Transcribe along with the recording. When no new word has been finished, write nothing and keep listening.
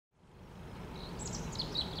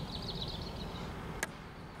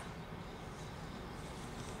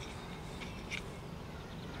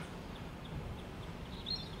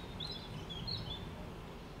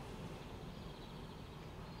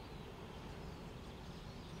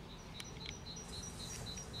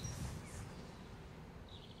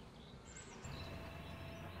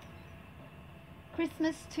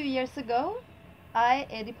Christmas 2 years ago, I,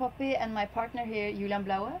 Edy Poppy, and my partner here, Julian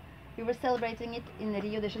Blaue, we were celebrating it in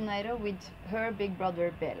Rio de Janeiro with her big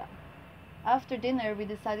brother Bela. After dinner, we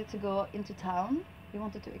decided to go into town. We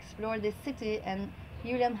wanted to explore this city, and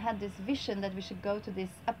Julian had this vision that we should go to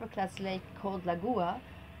this upper-class lake called Lagoa,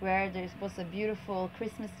 where there was a beautiful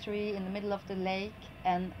Christmas tree in the middle of the lake,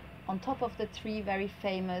 and on top of the three very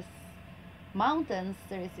famous mountains,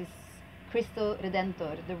 there is this Cristo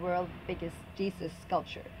Redentor, the world's biggest Jesus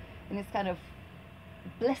sculpture, and it's kind of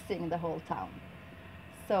blessing the whole town.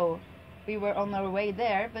 So we were on our way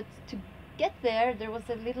there, but to get there was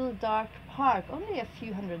a little dark park, only a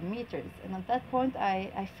few hundred meters, and at that point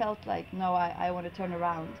I felt like, no, I want to turn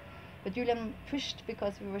around. But Julian pushed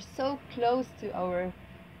because we were so close to our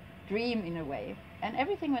dream in a way, and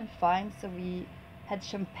everything went fine, so we had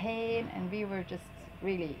champagne and we were just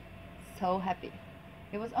really so happy.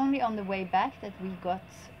 It was only on the way back that we got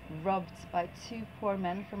robbed by two poor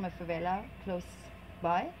men from a favela close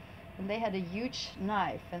by, and they had a huge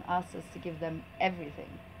knife and asked us to give them everything.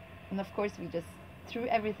 And of course we just threw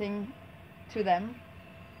everything to them,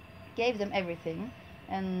 gave them everything,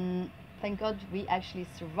 and thank God we actually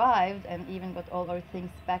survived and even got all our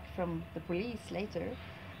things back from the police later.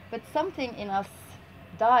 But something in us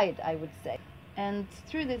died, I would say. And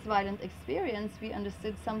through this violent experience we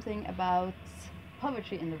understood something about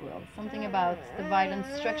poverty in the world, something about the violent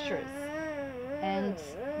structures. And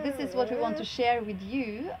this is what we want to share with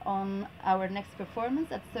you on our next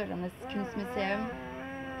performance at Sørlandets Kunstmuseum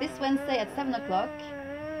this Wednesday at 7 o'clock.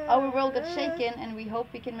 Our world got shaken, and we hope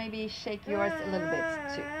we can maybe shake yours a little bit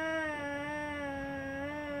too.